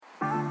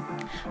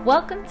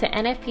Welcome to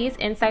NFP's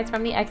Insights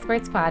from the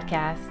Experts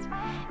podcast.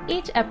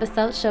 Each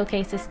episode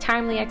showcases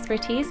timely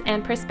expertise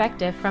and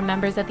perspective from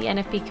members of the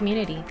NFP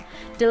community,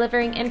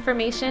 delivering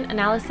information,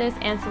 analysis,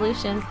 and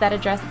solutions that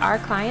address our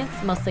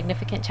clients' most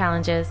significant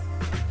challenges.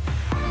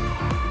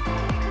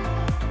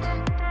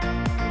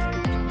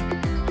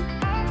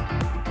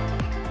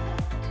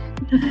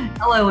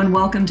 Hello and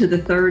welcome to the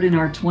third in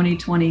our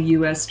 2020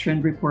 U.S.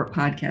 Trend Report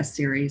podcast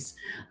series.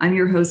 I'm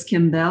your host,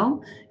 Kim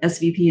Bell,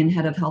 SVP and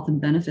Head of Health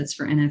and Benefits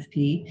for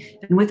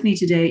NFP. And with me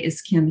today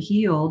is Kim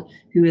Heald,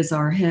 who is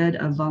our Head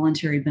of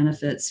Voluntary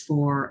Benefits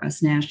for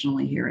us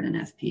nationally here at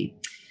NFP.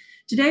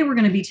 Today, we're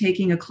going to be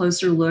taking a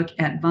closer look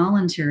at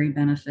voluntary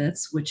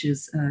benefits, which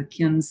is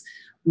Kim's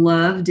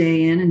love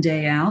day in and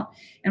day out.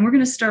 And we're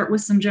going to start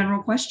with some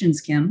general questions,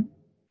 Kim.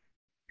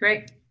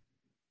 Great.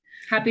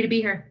 Happy to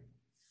be here.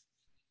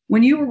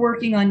 When you were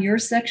working on your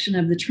section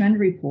of the trend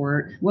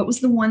report, what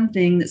was the one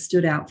thing that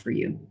stood out for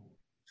you?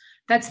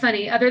 That's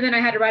funny. Other than I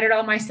had to write it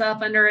all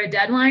myself under a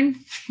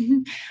deadline,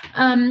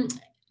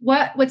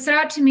 what stood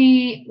out to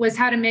me was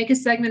how to make a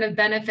segment of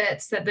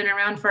benefits that have been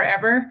around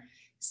forever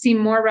seem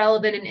more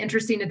relevant and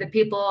interesting to the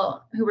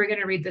people who were going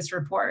to read this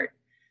report.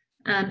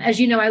 As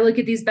you know, I look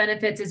at these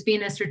benefits as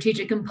being a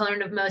strategic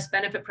component of most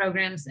benefit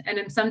programs, and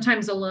I'm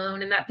sometimes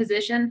alone in that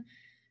position.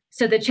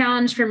 So the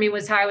challenge for me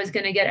was how I was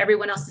going to get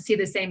everyone else to see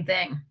the same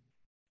thing.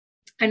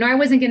 I know I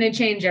wasn't going to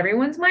change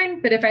everyone's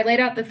mind, but if I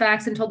laid out the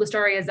facts and told the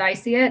story as I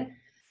see it,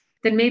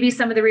 then maybe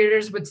some of the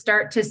readers would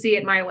start to see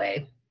it my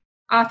way.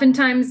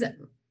 Oftentimes,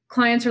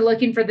 clients are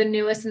looking for the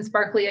newest and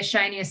sparkliest,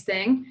 shiniest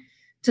thing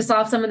to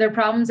solve some of their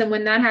problems. And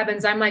when that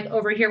happens, I'm like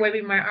over here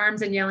waving my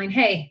arms and yelling,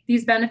 hey,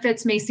 these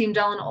benefits may seem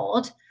dull and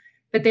old,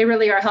 but they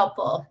really are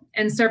helpful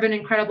and serve an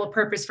incredible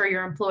purpose for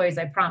your employees,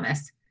 I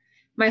promise.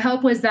 My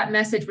hope was that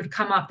message would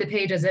come off the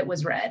page as it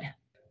was read.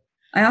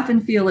 I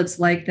often feel it's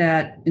like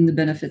that in the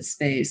benefit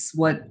space.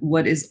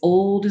 What is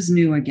old is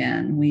new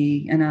again.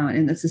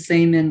 And it's the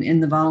same in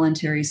the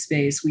voluntary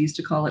space. We used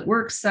to call it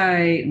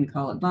worksite and we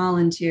call it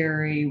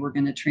voluntary. We're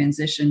going to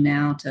transition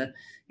now to,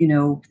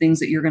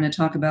 things that you're going to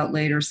talk about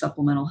later,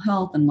 supplemental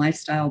health and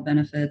lifestyle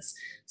benefits.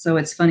 So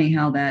it's funny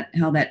how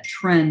that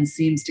trend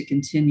seems to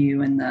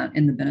continue in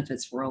the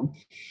benefits world.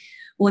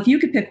 Well, if you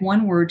could pick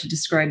one word to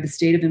describe the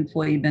state of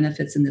employee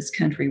benefits in this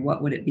country,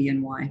 what would it be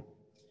and why?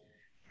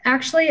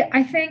 Actually,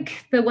 I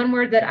think the one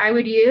word that I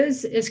would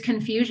use is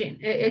confusing.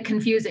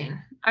 Confusing.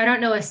 I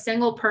don't know a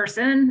single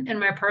person in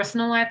my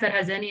personal life that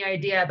has any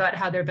idea about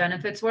how their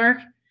benefits work.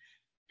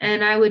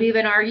 And I would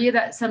even argue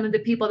that some of the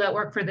people that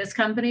work for this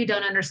company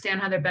don't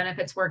understand how their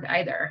benefits work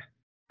either.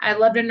 I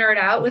love to nerd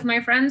out with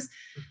my friends.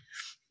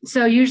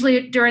 So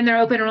usually during their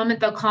open enrollment,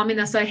 they'll call me and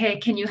they'll say, hey,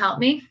 can you help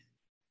me?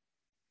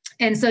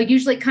 And so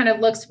usually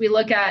we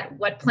look at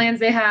what plans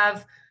they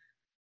have,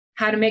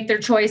 how to make their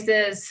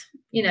choices,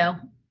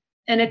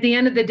 And at the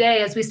end of the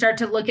day, as we start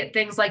to look at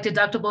things like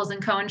deductibles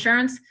and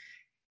coinsurance,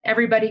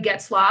 everybody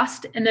gets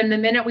lost. And then the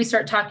minute we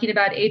start talking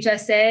about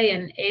HSA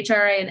and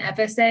HRA and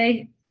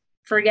FSA,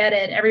 forget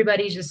it.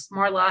 Everybody's just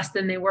more lost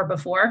than they were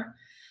before.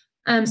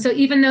 So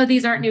even though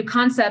these aren't new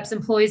concepts,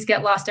 employees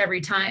get lost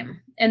every time.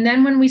 And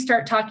then when we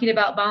start talking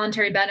about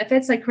voluntary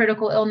benefits like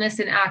critical illness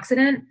and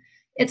accident,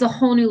 it's a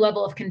whole new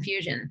level of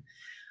confusion.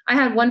 I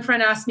had one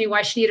friend ask me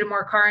why she needed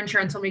more car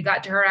insurance when we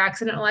got to her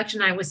accident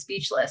election. I was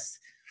speechless.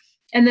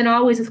 And then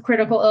always with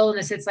critical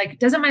illness, it's like,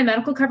 doesn't my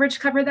medical coverage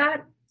cover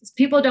that?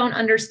 People don't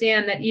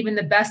understand that even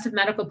the best of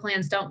medical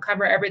plans don't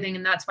cover everything.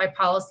 And that's why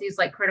policies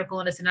like critical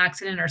illness and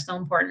accident are so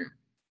important.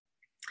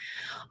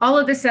 All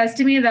of this says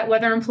to me that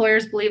whether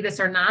employers believe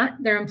this or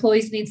not, their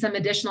employees need some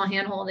additional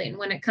handholding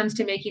when it comes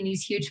to making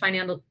these huge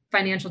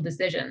financial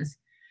decisions.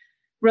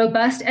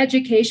 Robust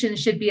education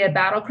should be a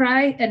battle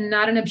cry and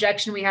not an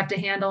objection we have to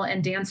handle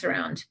and dance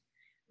around.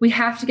 We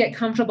have to get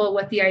comfortable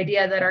with the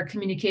idea that our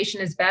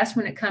communication is best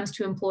when it comes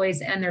to employees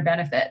and their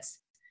benefits.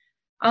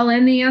 I'll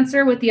end the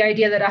answer with the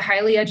idea that a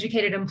highly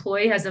educated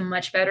employee has a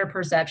much better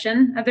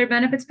perception of their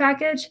benefits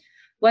package,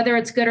 whether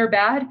it's good or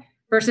bad,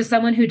 versus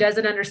someone who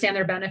doesn't understand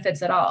their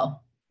benefits at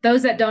all.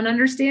 Those that don't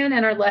understand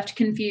and are left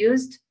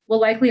confused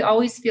will likely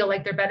always feel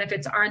like their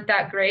benefits aren't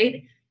that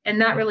great, and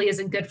that really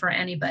isn't good for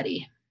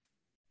anybody.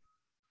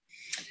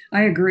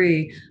 I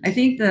agree. I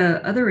think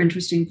the other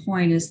interesting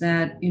point is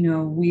that,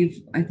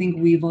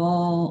 we've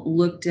all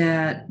looked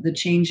at the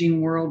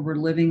changing world we're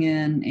living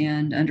in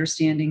and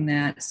understanding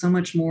that so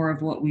much more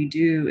of what we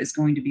do is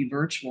going to be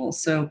virtual.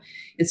 So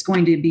it's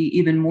going to be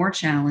even more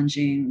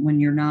challenging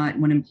when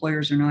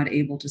employers are not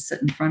able to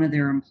sit in front of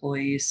their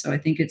employees. So I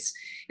think it's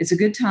a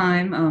good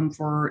time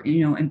for,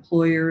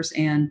 employers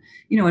and,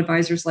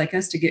 advisors like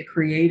us to get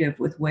creative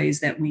with ways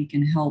that we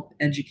can help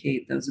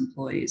educate those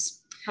employees.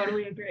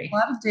 Totally agree. A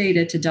lot of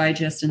data to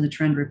digest in the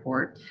trend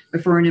report,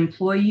 but for an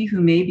employee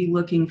who may be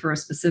looking for a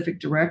specific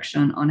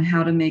direction on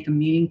how to make a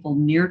meaningful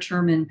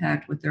near-term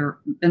impact with their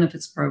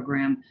benefits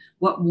program,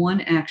 what one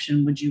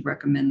action would you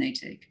recommend they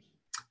take?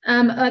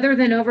 Other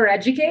than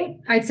overeducate,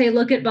 I'd say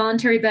look at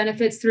voluntary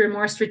benefits through a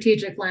more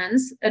strategic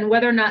lens and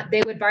whether or not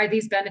they would buy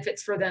these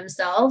benefits for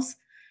themselves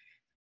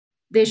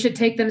They should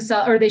take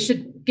themselves, or they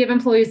should give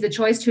employees the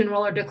choice to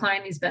enroll or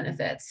decline these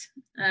benefits.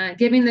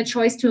 Giving the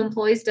choice to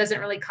employees doesn't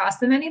really cost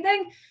them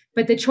anything,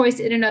 but the choice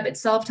in and of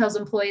itself tells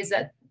employees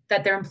that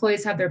their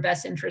employees have their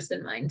best interest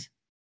in mind.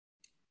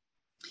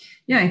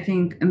 Yeah,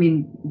 I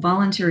mean,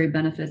 voluntary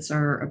benefits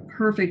are a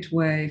perfect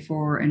way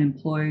for an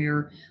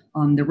employer.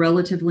 They're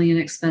relatively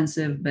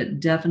inexpensive, but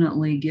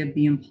definitely give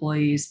the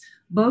employees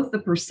both the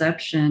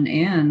perception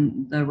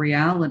and the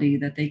reality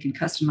that they can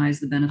customize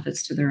the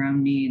benefits to their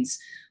own needs.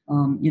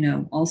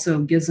 Also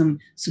gives them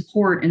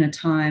support in a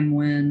time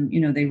when,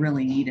 they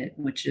really need it,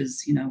 which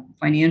is,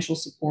 financial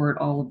support,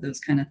 all of those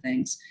kind of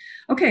things.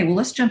 Okay, well,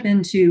 let's jump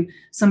into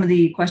some of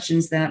the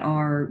questions that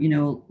are,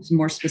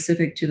 more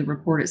specific to the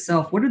report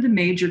itself. What are the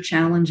major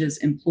challenges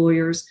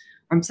employees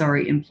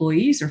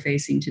are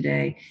facing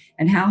today?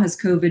 And how has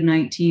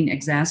COVID-19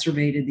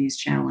 exacerbated these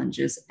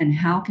challenges? And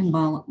how can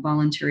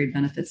voluntary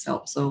benefits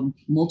help? So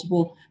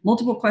multiple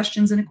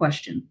questions in a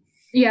question.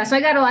 Yeah, so I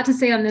got a lot to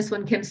say on this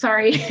one, Kim.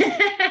 Sorry.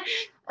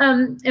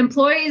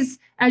 Employees,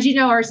 as you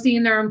know, are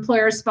seeing their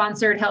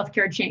employer-sponsored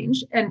healthcare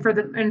change, and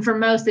for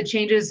most, the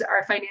changes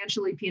are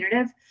financially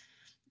punitive.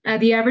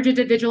 The average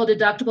individual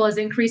deductible has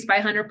increased by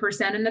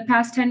 100% in the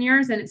past 10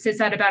 years, and it sits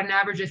at about an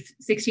average of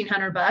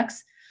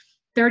 $1,600.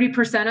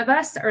 30% of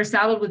us are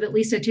saddled with at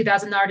least a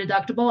 $2,000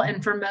 deductible,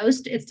 and for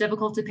most, it's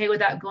difficult to pay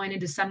without going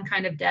into some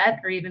kind of debt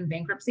or even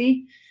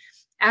bankruptcy.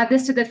 Add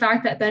this to the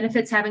fact that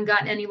benefits haven't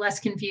gotten any less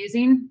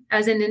confusing.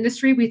 As an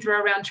industry, we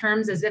throw around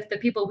terms as if the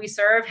people we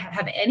serve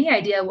have any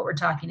idea what we're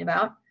talking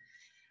about.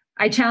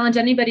 I challenge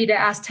anybody to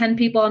ask 10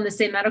 people on the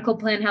same medical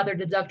plan how their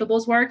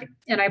deductibles work,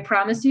 and I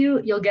promise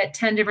you'll get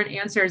 10 different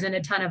answers and a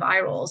ton of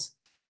eye rolls.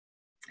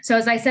 So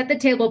as I set the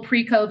table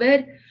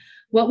pre-COVID,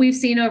 what we've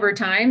seen over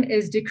time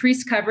is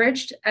decreased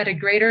coverage at a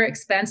greater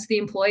expense to the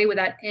employee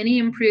without any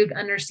improved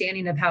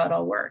understanding of how it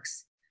all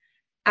works.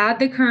 Add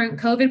the current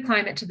COVID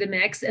climate to the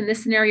mix, and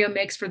this scenario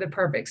makes for the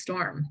perfect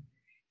storm.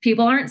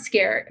 People are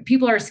scared.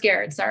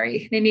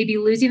 They may be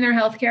losing their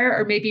healthcare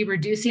or maybe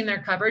reducing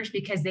their coverage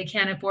because they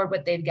can't afford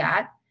what they've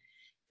got.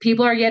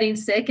 People are getting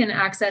sick and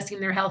accessing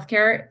their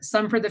healthcare,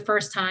 some for the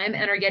first time,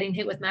 and are getting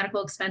hit with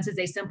medical expenses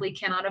they simply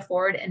cannot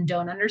afford and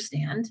don't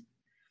understand.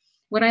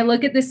 When I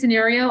look at this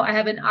scenario, I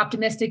have an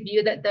optimistic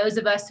view that those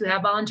of us who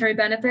have voluntary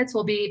benefits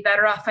will be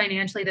better off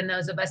financially than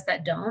those of us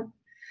that don't.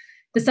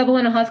 The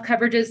supplemental health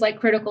coverages like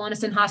critical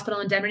illness and hospital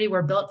indemnity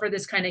were built for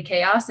this kind of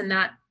chaos, and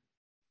that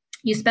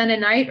you spend a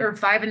night or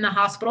 5 in the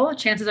hospital,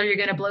 chances are you're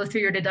going to blow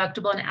through your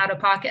deductible and out of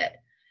pocket.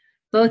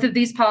 Both of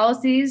these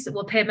policies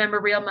will pay a member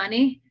real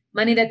money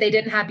that they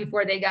didn't have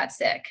before they got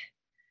sick.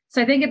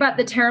 So I think about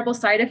the terrible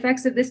side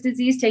effects of this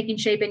disease taking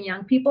shape in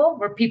young people,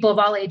 or people of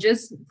all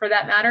ages for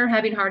that matter,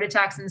 having heart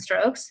attacks and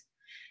strokes.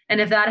 And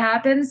if that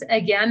happens,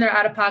 again, their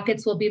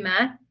out-of-pockets will be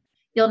met.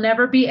 You'll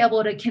never be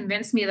able to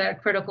convince me that a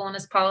critical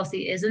illness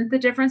policy isn't the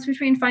difference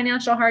between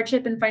financial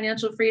hardship and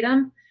financial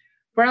freedom.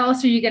 Where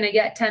else are you going to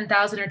get $10,000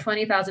 or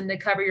 $20,000 to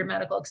cover your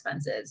medical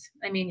expenses?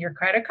 I mean, your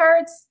credit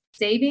cards,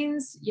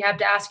 savings, you have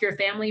to ask your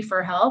family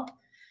for help.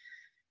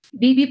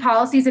 VB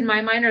policies, in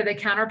my mind, are the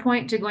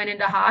counterpoint to going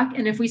into HOC.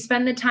 And if we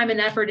spend the time and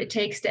effort it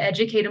takes to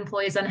educate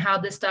employees on how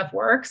this stuff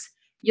works,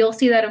 you'll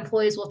see that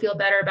employees will feel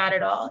better about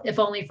it all, if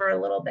only for a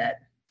little bit.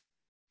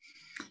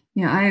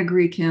 Yeah, I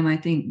agree, Kim. I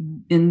think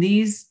in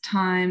these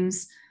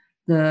times,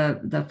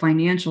 the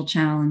financial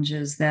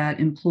challenges that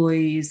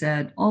employees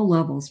at all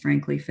levels,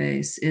 frankly,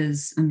 face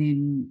is,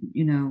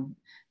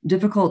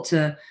 difficult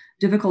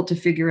to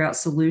figure out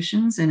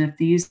solutions. And if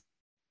the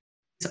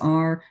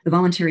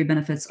voluntary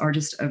benefits are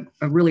just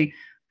a really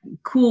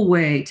cool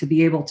way to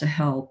be able to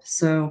help.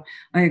 So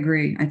I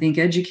agree. I think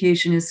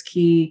education is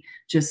key,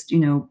 just,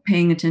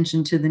 paying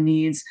attention to the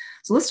needs.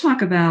 So let's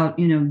talk about,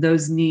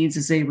 those needs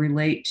as they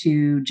relate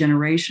to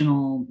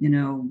generational,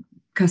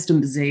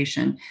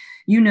 customization.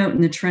 You note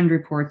in the trend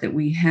report that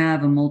we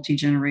have a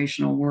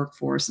multi-generational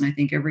workforce, and I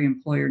think every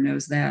employer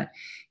knows that.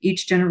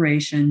 Each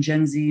generation,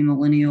 Gen Z,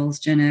 millennials,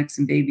 Gen X,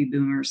 and baby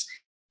boomers,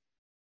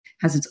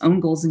 has its own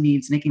goals and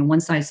needs, making a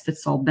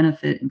one-size-fits-all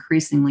benefit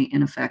increasingly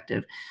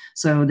ineffective.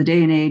 So the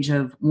day and age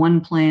of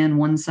one plan,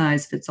 one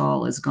size fits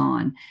all is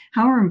gone.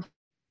 How are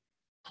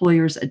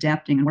employers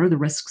adapting, and what are the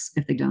risks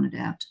if they don't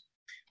adapt?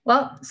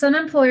 Well, some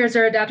employers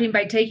are adapting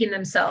by taking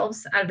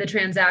themselves out of the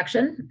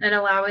transaction and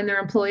allowing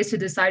their employees to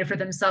decide for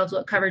themselves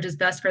what coverage is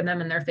best for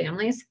them and their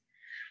families.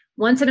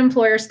 Once an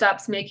employer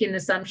stops making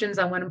assumptions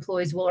on what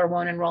employees will or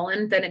won't enroll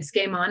in, then it's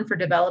game on for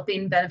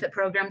developing benefit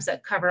programs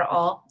that cover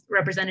all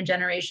represented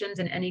generations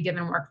in any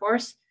given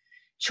workforce.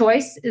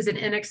 Choice is an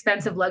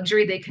inexpensive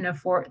luxury they can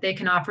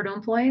offer to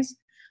employees.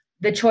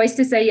 The choice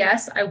to say,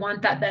 yes, I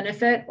want that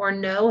benefit, or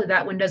no,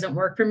 that one doesn't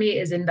work for me,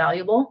 is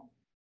invaluable.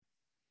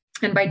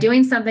 And by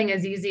doing something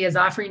as easy as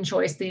offering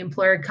choice, the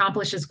employer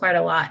accomplishes quite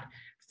a lot.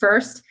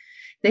 First,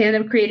 they end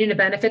up creating a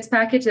benefits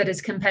package that is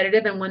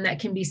competitive and one that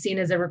can be seen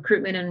as a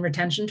recruitment and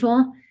retention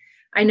tool.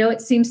 I know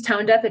it seems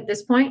tone deaf at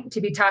this point to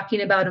be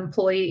talking about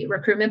employee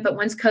recruitment, but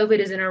once COVID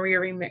is in our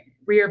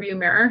rearview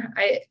mirror,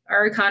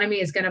 our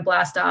economy is going to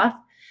blast off.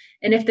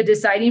 And if the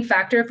deciding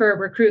factor for a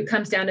recruit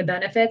comes down to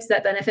benefits,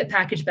 that benefit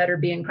package better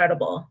be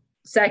incredible.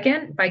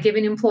 Second, by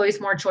giving employees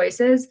more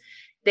choices,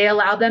 they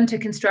allow them to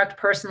construct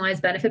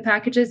personalized benefit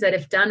packages that,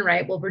 if done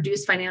right, will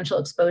reduce financial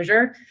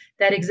exposure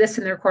that exists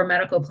in their core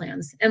medical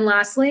plans. And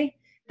lastly,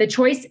 the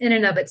choice in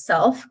and of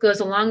itself goes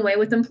a long way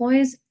with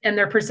employees and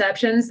their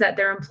perceptions that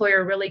their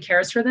employer really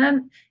cares for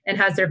them and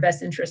has their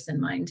best interests in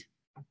mind.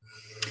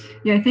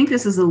 Yeah, I think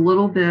this is a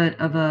little bit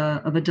of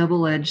a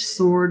double-edged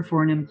sword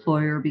for an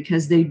employer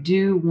because they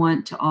do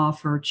want to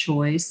offer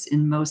choice.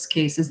 In most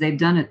cases, they've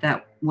done it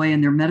that way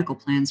in their medical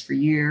plans for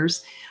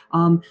years.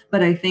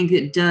 But I think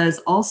it does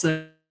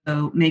also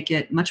make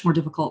it much more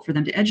difficult for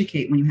them to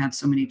educate when you have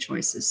so many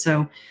choices.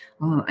 So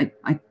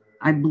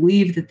I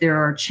believe that there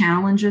are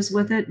challenges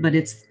with it, but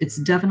it's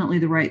definitely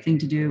the right thing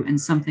to do and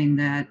something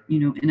that,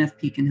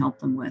 NFP can help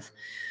them with.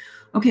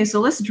 Okay, so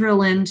let's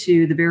drill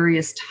into the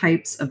various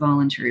types of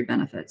voluntary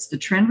benefits. The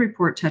trend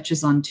report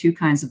touches on two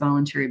kinds of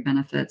voluntary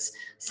benefits,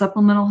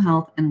 supplemental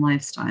health and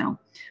lifestyle.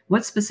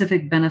 What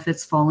specific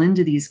benefits fall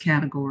into these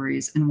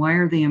categories and why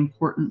are they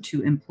important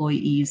to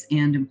employees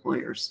and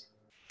employers?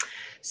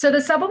 So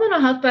the supplemental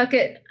health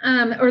bucket,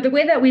 or the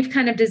way that we've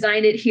kind of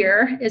designed it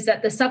here, is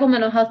that the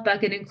supplemental health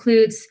bucket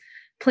includes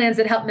plans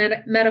that help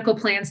medical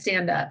plans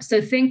stand up. So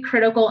think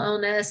critical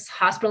illness,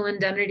 hospital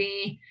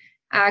indemnity,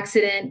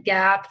 accident,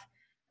 gap,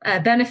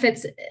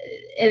 benefits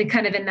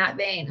kind of in that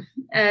vein.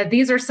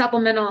 These are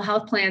supplemental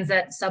health plans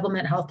that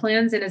supplement health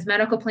plans. And as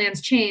medical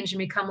plans change and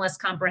become less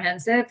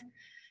comprehensive,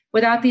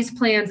 without these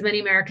plans, many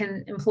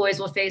American employees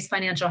will face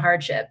financial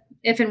hardship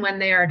if and when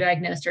they are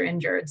diagnosed or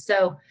injured.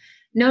 So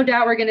no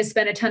doubt we're going to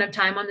spend a ton of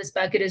time on this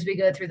bucket as we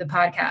go through the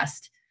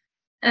podcast.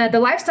 The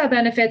lifestyle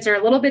benefits are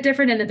a little bit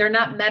different in that they're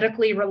not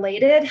medically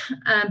related,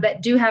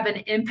 but do have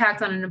an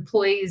impact on an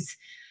employee's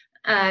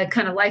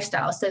kind of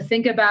lifestyle. So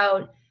think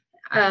about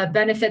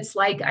benefits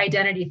like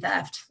identity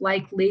theft,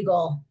 like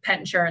legal, pet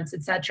insurance,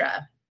 et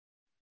cetera.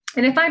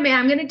 And if I may,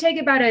 I'm going to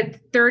take about a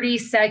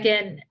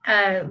 30-second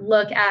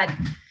look at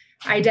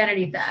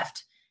identity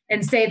theft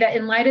and say that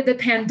in light of the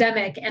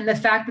pandemic and the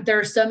fact that there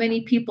are so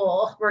many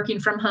people working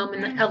from home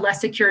in a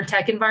less secure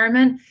tech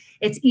environment,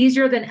 it's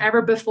easier than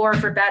ever before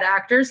for bad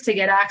actors to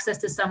get access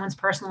to someone's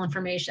personal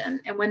information.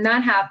 And when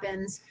that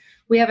happens,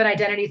 we have an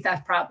identity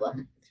theft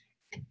problem.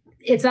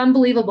 It's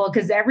unbelievable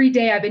because every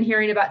day I've been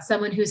hearing about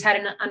someone who's had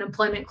an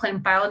unemployment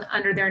claim filed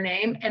under their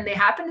name and they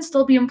happen to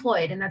still be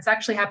employed. And that's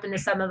actually happened to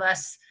some of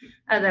us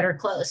that are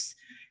close.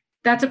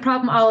 That's a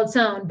problem all its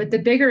own. But the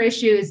bigger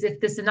issue is if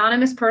this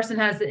anonymous person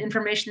has the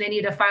information they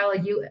need to file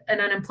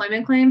an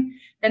unemployment claim,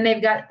 then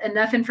they've got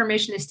enough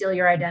information to steal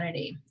your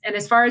identity. And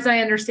as far as I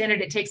understand it,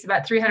 it takes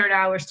about 300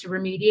 hours to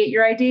remediate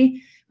your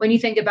ID. When you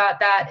think about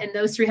that, and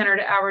those 300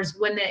 hours,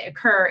 when they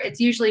occur, it's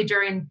usually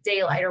during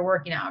daylight or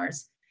working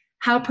hours.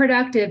 How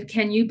productive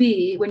can you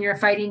be when you're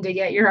fighting to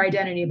get your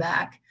identity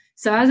back?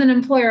 So as an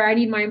employer, I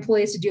need my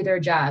employees to do their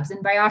jobs.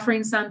 And by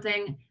offering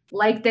something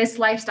like this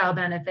lifestyle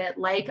benefit,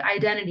 like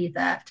identity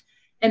theft,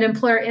 an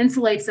employer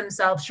insulates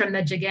themselves from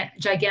the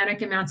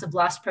gigantic amounts of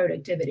lost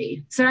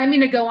productivity. So I mean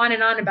to go on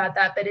and on about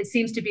that, but it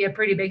seems to be a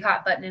pretty big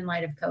hot button in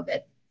light of COVID.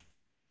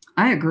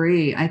 I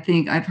agree. I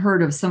think I've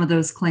heard of some of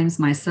those claims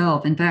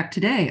myself. In fact,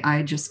 today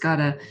I just got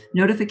a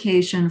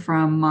notification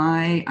from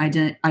my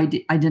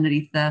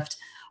identity theft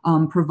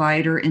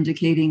provider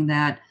indicating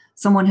that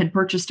someone had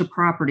purchased a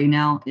property.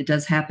 Now, it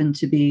does happen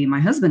to be my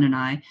husband and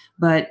I,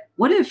 but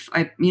what if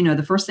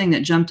the first thing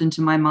that jumped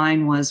into my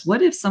mind was,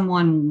 what if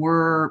someone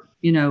were,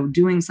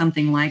 doing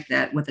something like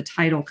that with a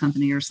title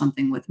company or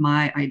something with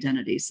my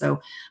identity? So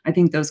I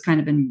think those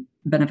kind of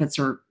benefits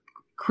are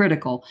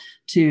critical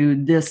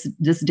to this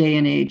day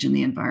and age in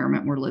the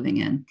environment we're living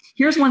in.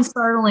 Here's one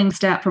startling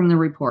stat from the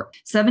report.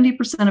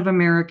 70% of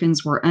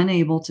Americans were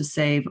unable to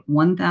save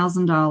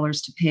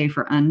 $1,000 to pay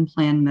for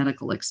unplanned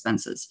medical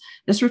expenses.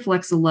 This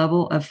reflects a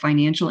level of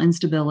financial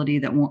instability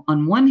that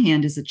on one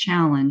hand is a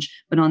challenge,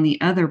 but on the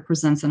other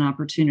presents an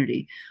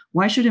opportunity.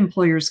 Why should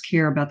employers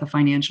care about the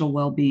financial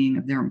well-being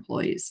of their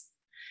employees?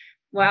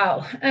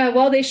 Wow.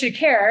 Well, they should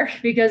care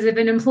because if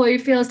an employee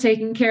feels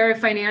taken care of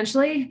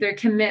financially, their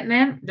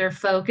commitment, their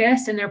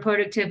focus, and their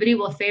productivity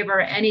will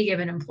favor any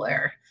given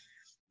employer.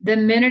 The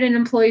minute an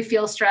employee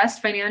feels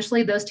stressed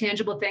financially, those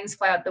tangible things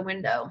fly out the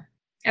window.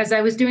 As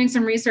I was doing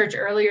some research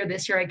earlier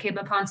this year, I came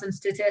upon some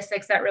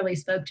statistics that really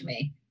spoke to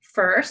me.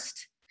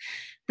 First,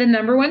 the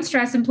number one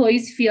stress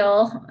employees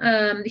feel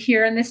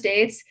here in the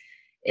States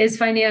is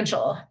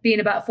financial, being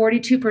about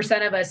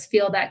 42% of us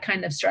feel that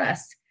kind of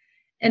stress.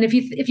 And if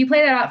you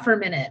play that out for a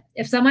minute,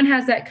 if someone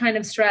has that kind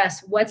of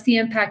stress, what's the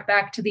impact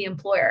back to the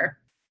employer?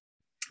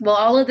 Well,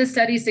 all of the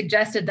studies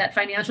suggested that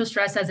financial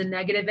stress has a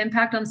negative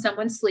impact on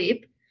someone's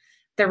sleep,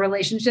 their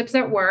relationships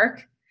at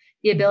work,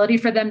 the ability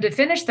for them to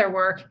finish their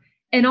work,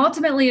 and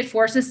ultimately it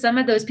forces some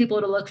of those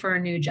people to look for a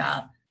new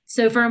job.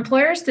 So for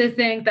employers to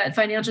think that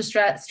financial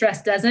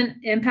stress doesn't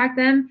impact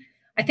them,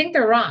 I think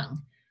they're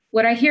wrong.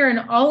 What I hear in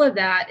all of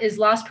that is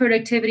lost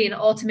productivity and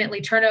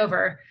ultimately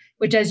turnover,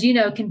 which, as you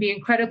know, can be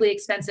incredibly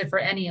expensive for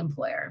any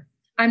employer.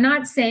 I'm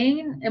not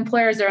saying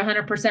employers are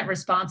 100%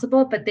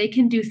 responsible, but they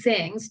can do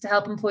things to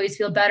help employees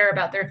feel better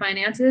about their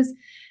finances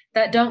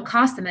that don't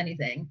cost them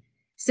anything.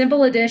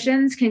 Simple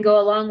additions can go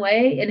a long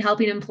way in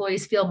helping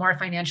employees feel more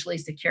financially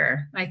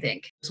secure, I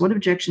think. So what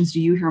objections do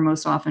you hear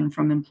most often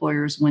from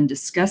employers when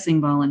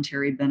discussing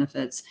voluntary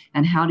benefits,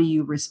 and how do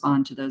you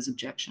respond to those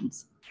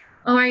objections?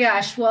 Oh my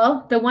gosh.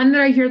 Well, the one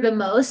that I hear the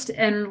most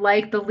and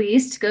like the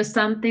least goes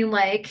something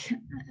like,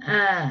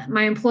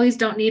 my employees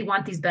don't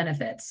want these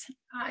benefits.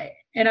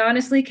 And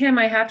honestly, Kim,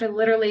 I have to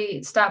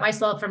literally stop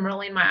myself from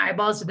rolling my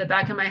eyeballs to the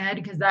back of my head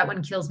because that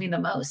one kills me the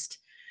most.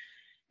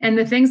 And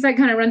the things that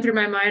kind of run through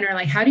my mind are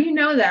like, how do you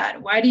know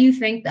that? Why do you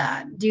think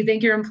that? Do you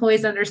think your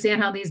employees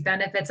understand how these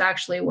benefits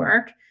actually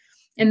work?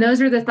 And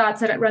those are the thoughts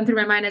that run through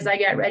my mind as I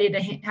get ready to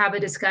have a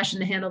discussion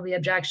to handle the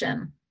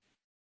objection.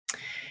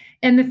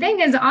 And the thing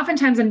is,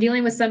 oftentimes I'm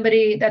dealing with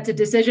somebody that's a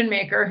decision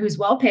maker who's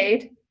well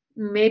paid.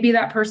 Maybe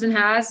that person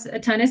has a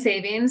ton of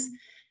savings,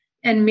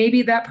 and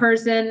maybe that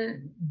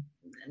person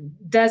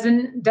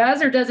doesn't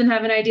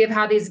have an idea of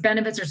how these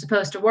benefits are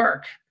supposed to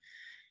work.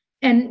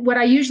 And what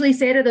I usually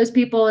say to those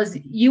people is,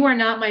 you are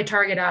not my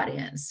target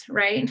audience,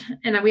 right?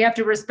 And we have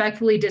to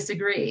respectfully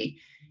disagree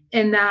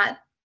in that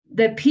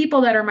the people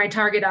that are my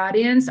target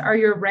audience are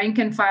your rank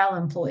and file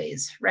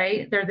employees,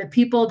 right? They're the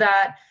people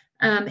that,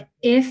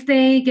 if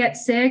they get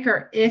sick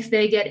or if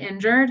they get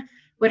injured,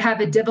 would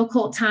have a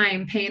difficult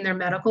time paying their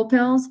medical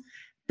bills,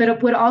 but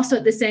it would also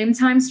at the same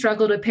time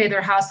struggle to pay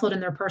their household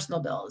and their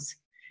personal bills.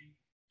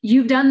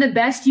 You've done the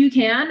best you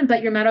can,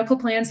 but your medical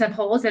plans have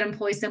holes that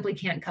employees simply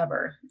can't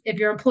cover. If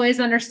your employees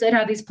understood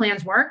how these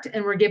plans worked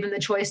and were given the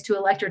choice to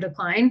elect or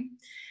decline,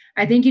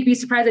 I think you'd be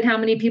surprised at how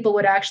many people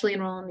would actually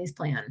enroll in these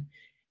plans.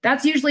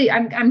 That's usually,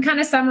 I'm kind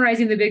of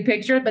summarizing the big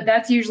picture, but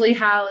that's usually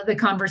how the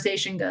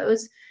conversation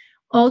goes.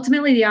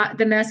 Ultimately,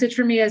 the message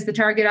for me as the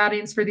target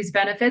audience for these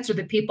benefits are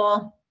the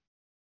people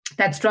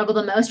that struggle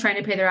the most trying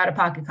to pay their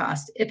out-of-pocket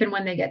costs if and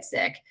when they get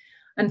sick.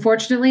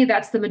 Unfortunately,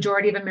 that's the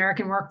majority of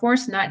American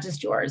workforce, not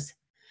just yours.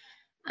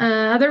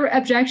 Other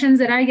objections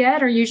that I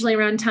get are usually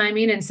around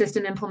timing and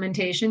system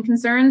implementation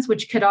concerns,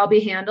 which could all be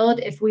handled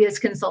if we as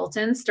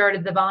consultants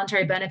started the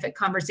voluntary benefit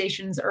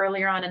conversations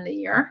earlier on in the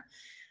year.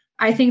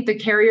 I think the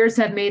carriers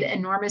have made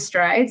enormous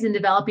strides in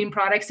developing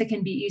products that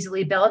can be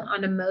easily built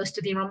onto most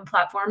of the enrollment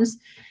platforms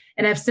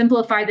and have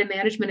simplified the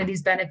management of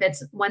these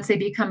benefits once they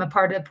become a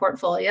part of the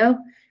portfolio.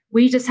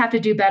 We just have to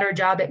do a better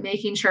job at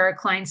making sure our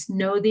clients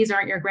know these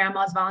aren't your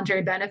grandma's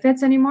voluntary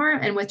benefits anymore.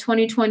 And with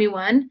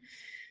 2021,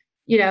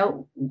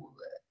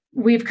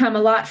 we've come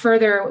a lot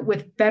further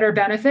with better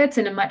benefits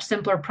and a much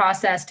simpler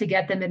process to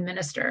get them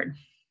administered.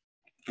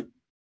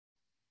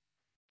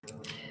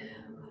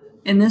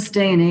 In this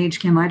day and age,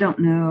 Kim, I don't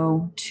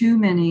know too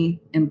many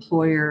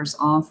employers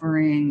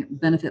offering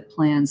benefit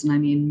plans, and I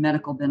mean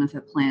medical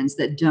benefit plans,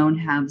 that don't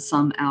have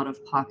some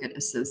out-of-pocket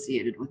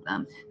associated with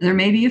them. There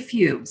may be a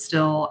few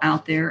still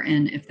out there,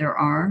 and if there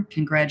are,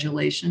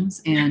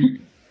 congratulations.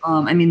 And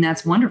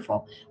that's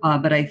wonderful.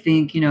 But I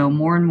think,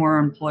 more and more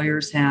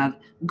employers have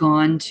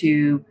gone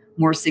to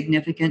more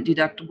significant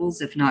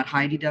deductibles, if not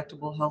high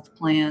deductible health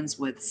plans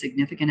with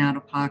significant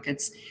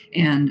out-of-pockets.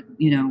 And,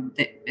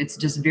 it's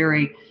just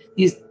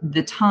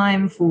the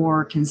time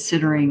for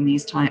considering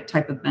these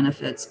type of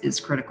benefits is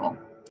critical.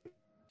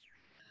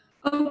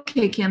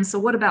 Okay, Kim, so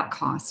what about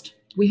cost?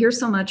 We hear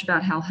so much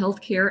about how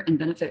healthcare and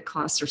benefit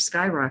costs are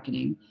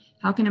skyrocketing.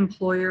 How can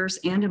employers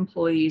and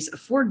employees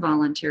afford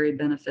voluntary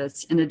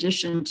benefits in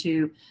addition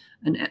to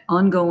an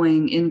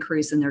ongoing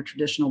increase in their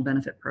traditional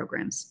benefit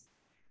programs?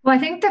 Well, I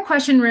think the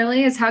question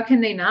really is, how can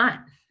they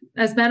not?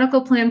 As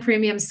medical plan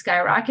premiums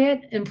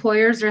skyrocket,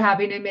 employers are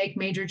having to make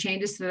major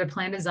changes to their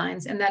plan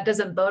designs, and that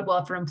doesn't bode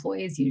well for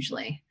employees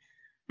usually.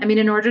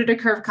 In order to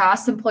curb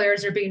costs,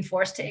 employers are being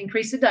forced to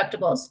increase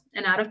deductibles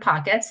and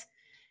out-of-pockets,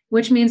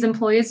 which means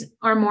employees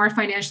are more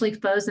financially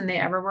exposed than they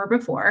ever were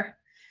before.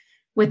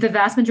 With the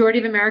vast majority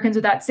of Americans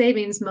without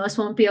savings, most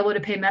won't be able to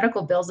pay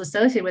medical bills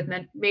associated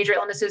with major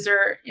illnesses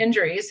or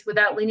injuries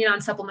without leaning on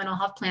supplemental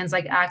health plans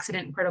like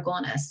accident and critical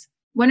illness.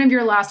 One of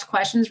your last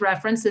questions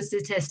referenced the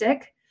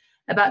statistic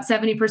about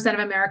 70% of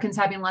Americans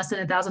having less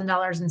than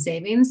 $1,000 in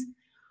savings.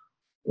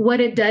 What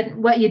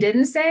you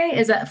didn't say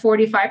is that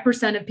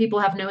 45% of people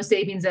have no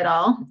savings at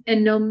all.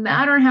 And no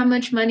matter how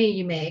much money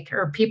you make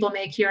or people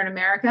make here in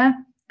America,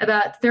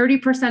 about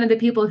 30% of the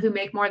people who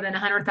make more than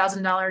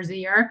 $100,000 a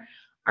year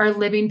are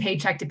living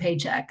paycheck to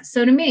paycheck.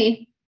 So to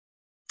me,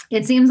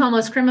 it seems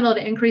almost criminal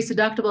to increase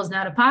deductibles and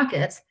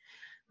out-of-pockets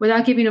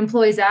without giving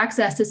employees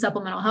access to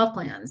supplemental health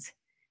plans.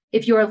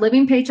 If you are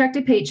living paycheck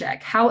to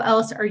paycheck, how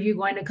else are you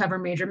going to cover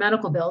major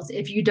medical bills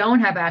if you don't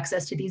have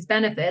access to these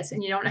benefits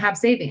and you don't have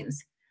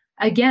savings?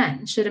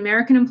 Again, should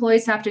American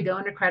employees have to go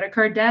into credit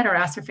card debt or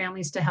ask their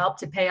families to help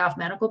to pay off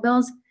medical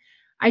bills?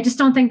 I just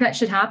don't think that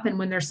should happen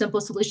when there's a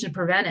simple solution to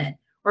prevent it,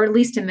 or at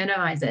least to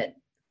minimize it.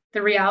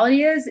 The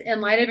reality is,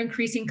 in light of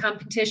increasing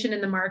competition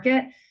in the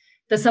market,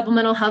 the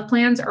supplemental health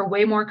plans are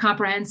way more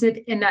comprehensive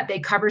in that they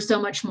cover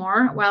so much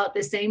more, while at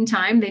the same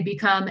time, they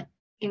become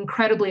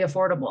incredibly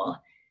affordable.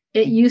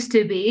 It used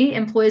to be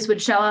employees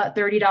would shell out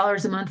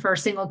 $30 a month for a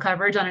single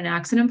coverage on an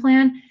accident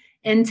plan.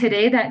 And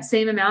today, that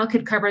same amount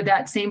could cover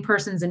that same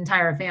person's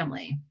entire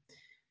family.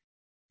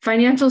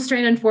 Financial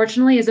strain,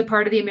 unfortunately, is a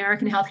part of the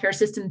American healthcare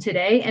system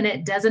today, and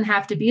it doesn't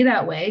have to be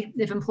that way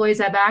if employees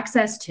have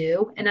access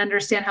to and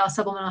understand how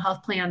supplemental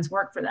health plans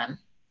work for them.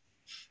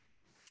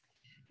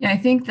 Yeah, I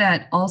think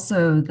that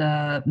also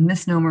the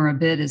misnomer a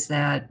bit is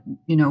that,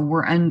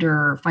 we're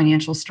under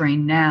financial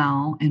strain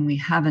now, and we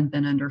haven't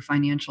been under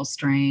financial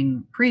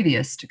strain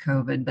previous to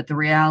COVID. But the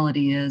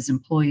reality is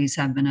employees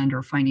have been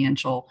under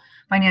financial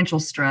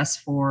stress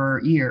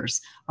for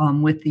years,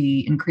 with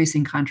the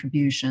increasing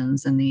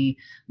contributions and the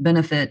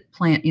benefit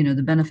plan,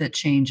 the benefit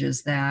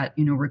changes that,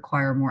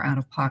 require more out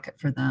of pocket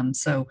for them.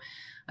 So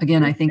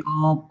again, I think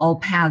all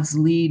paths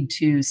lead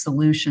to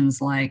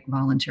solutions like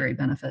voluntary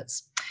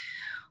benefits.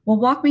 Well,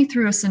 walk me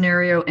through a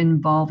scenario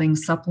involving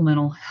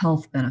supplemental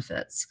health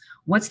benefits.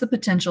 What's the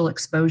potential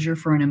exposure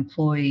for an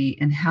employee,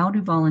 and how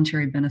do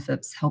voluntary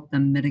benefits help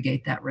them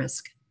mitigate that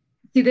risk?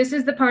 See, this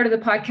is the part of the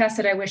podcast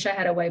that I wish I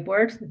had a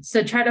whiteboard.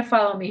 So try to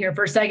follow me here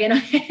for a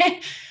second.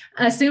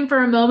 Assume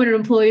for a moment an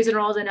employee is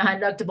enrolled in a high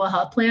deductible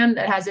health plan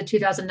that has a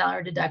 $2,000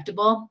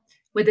 deductible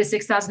with a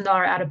 $6,000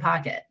 out of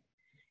pocket.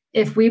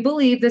 If we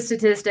believe the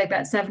statistic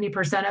that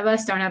 70% of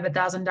us don't have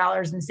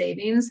 $1,000 in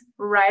savings,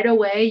 right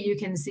away you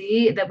can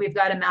see that we've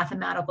got a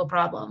mathematical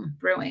problem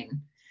brewing.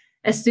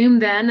 Assume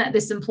then that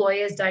this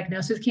employee is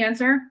diagnosed with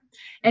cancer.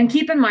 And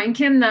keep in mind,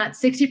 Kim, that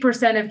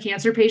 60% of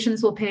cancer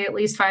patients will pay at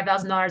least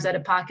 $5,000 out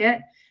of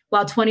pocket,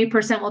 while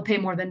 20% will pay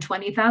more than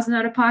 $20,000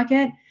 out of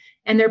pocket.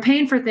 And they're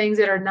paying for things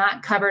that are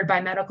not covered by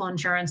medical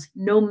insurance,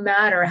 no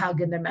matter how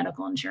good their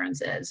medical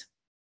insurance is.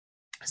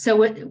 So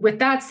with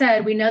that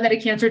said, we know that a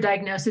cancer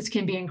diagnosis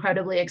can be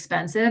incredibly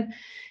expensive.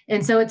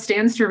 And so it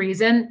stands to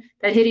reason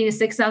that hitting a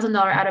 $6,000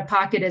 out of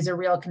pocket is a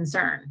real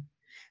concern.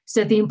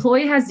 So if the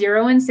employee has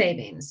zero in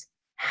savings,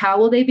 how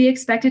will they be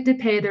expected to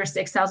pay their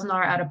 $6,000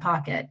 out of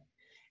pocket?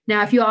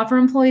 Now, if you offer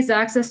employees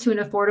access to an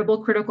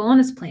affordable critical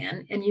illness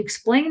plan and you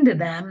explain to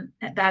them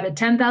that a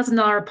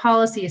 $10,000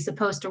 policy is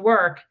supposed to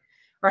work,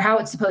 or how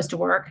it's supposed to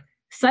work,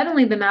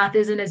 suddenly the math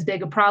isn't as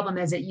big a problem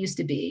as it used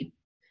to be.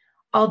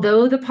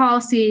 Although the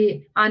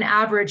policy on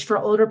average for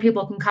older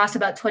people can cost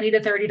about $20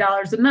 to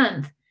 $30 a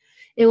month,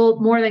 it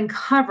will more than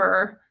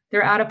cover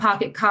their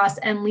out-of-pocket costs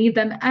and leave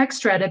them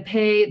extra to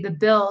pay the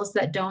bills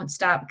that don't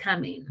stop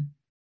coming.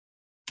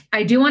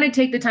 I do want to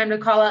take the time to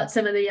call out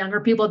some of the younger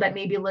people that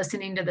may be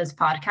listening to this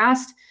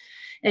podcast.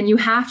 And you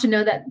have to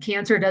know that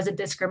cancer doesn't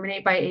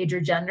discriminate by age or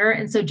gender.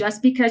 And so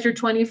just because you're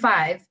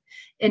 25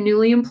 and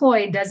newly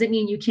employed doesn't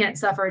mean you can't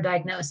suffer a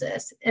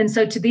diagnosis. And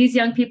so to these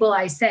young people,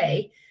 I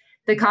say,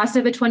 the cost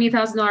of a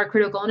 $20,000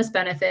 critical illness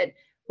benefit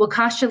will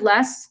cost you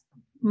less,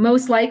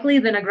 most likely,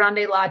 than a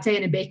grande latte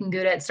and a bacon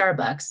gouda at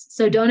Starbucks.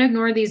 So don't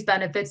ignore these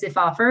benefits if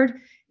offered.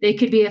 They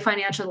could be a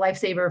financial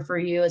lifesaver for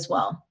you as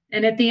well.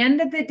 And at the end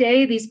of the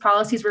day, these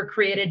policies were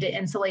created to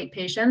insulate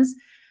patients,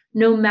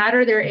 no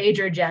matter their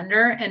age or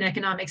gender and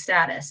economic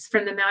status,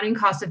 from the mounting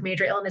cost of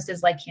major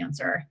illnesses like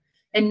cancer.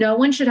 And no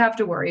one should have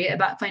to worry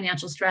about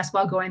financial stress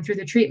while going through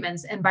the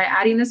treatments. And by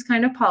adding this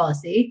kind of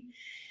policy,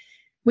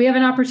 we have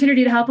an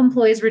opportunity to help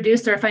employees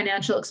reduce their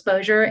financial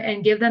exposure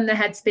and give them the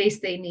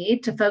headspace they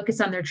need to focus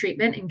on their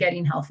treatment and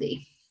getting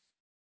healthy.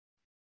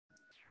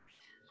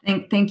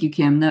 Thank you,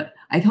 Kim.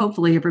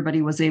 Hopefully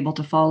everybody was able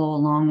to follow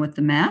along with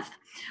the math.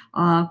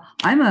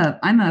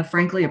 I'm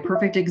frankly a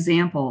perfect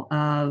example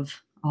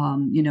of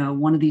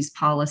one of these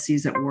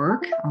policies at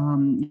work.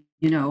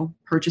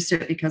 Purchased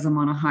it because I'm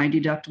on a high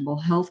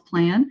deductible health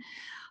plan.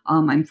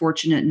 I'm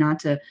fortunate not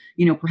to,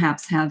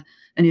 perhaps have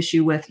an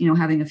issue with,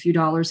 having a few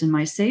dollars in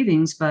my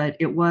savings, but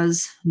it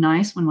was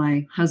nice when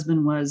my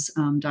husband was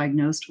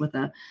diagnosed with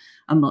a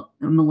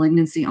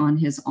malignancy on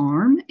his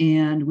arm,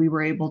 and we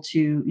were able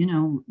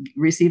to,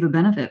 receive a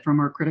benefit from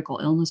our critical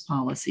illness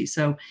policy.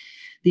 So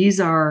these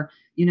are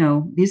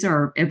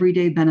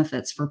everyday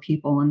benefits for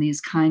people, and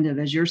these kind of,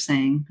 as you're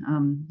saying,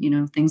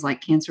 things like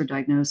cancer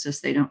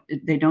diagnosis,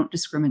 they don't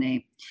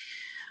discriminate.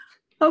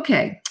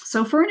 Okay,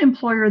 so for an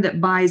employer that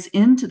buys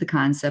into the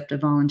concept of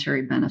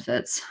voluntary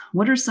benefits,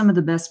 what are some of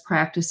the best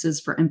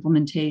practices for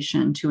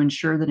implementation to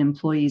ensure that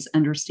employees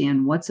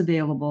understand what's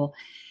available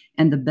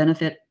and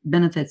the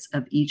benefits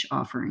of each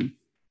offering?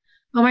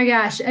 Oh my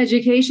gosh,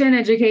 education.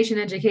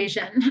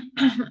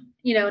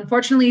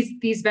 Unfortunately,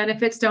 these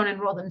benefits don't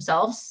enroll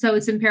themselves. So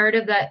it's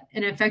imperative that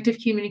an effective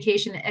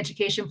communication and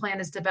education plan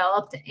is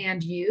developed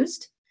and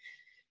used.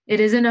 It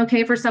isn't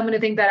okay for someone to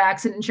think that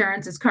accident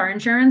insurance is car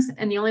insurance.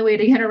 And the only way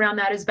to get around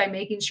that is by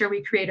making sure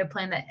we create a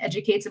plan that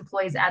educates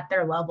employees at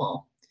their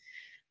level.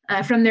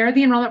 From there,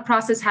 the enrollment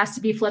process has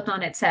to be flipped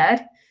on its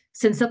head.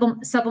 Since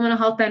supplemental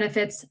health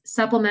benefits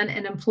supplement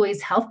an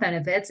employee's health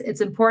benefits,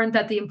 it's important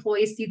that the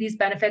employees see these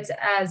benefits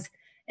as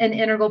an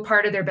integral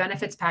part of their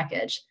benefits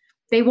package.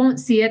 They won't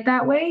see it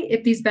that way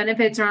if these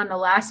benefits are on the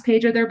last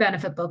page of their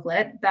benefit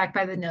booklet, backed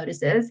by the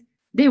notices.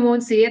 They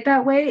won't see it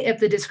that way if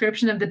the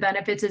description of the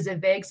benefits is a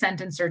vague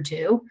sentence or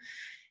two.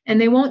 And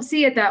they won't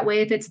see it that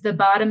way if it's the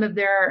bottom of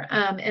their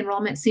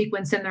enrollment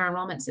sequence in their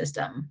enrollment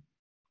system.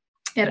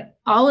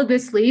 All of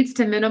this leads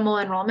to minimal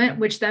enrollment,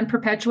 which then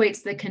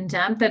perpetuates the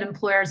contempt that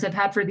employers have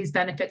had for these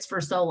benefits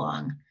for so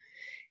long.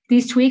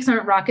 These tweaks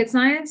aren't rocket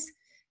science.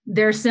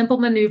 They're simple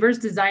maneuvers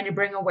designed to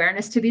bring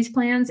awareness to these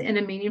plans in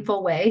a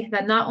meaningful way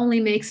that not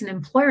only makes an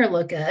employer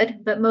look good,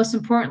 but most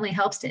importantly,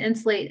 helps to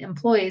insulate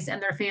employees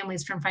and their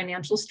families from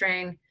financial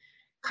strain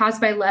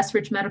caused by less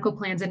rich medical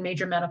plans and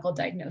major medical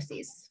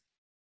diagnoses.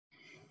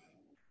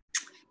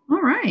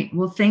 All right.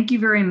 Well, thank you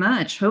very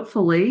much.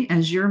 Hopefully,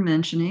 as you're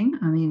mentioning,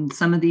 I mean,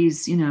 some of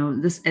these,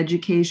 this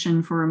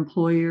education for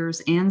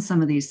employers and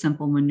some of these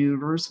simple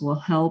maneuvers will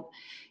help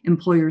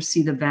employers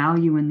see the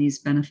value in these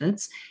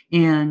benefits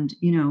and,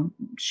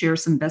 share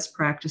some best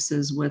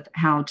practices with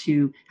how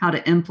to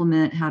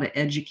implement, how to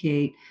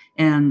educate.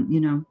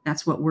 And,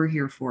 that's what we're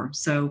here for.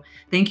 So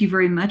thank you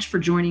very much for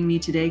joining me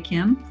today,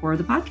 Kim, for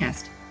the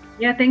podcast.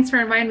 Yeah, thanks for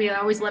reminding me. I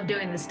always love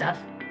doing this stuff.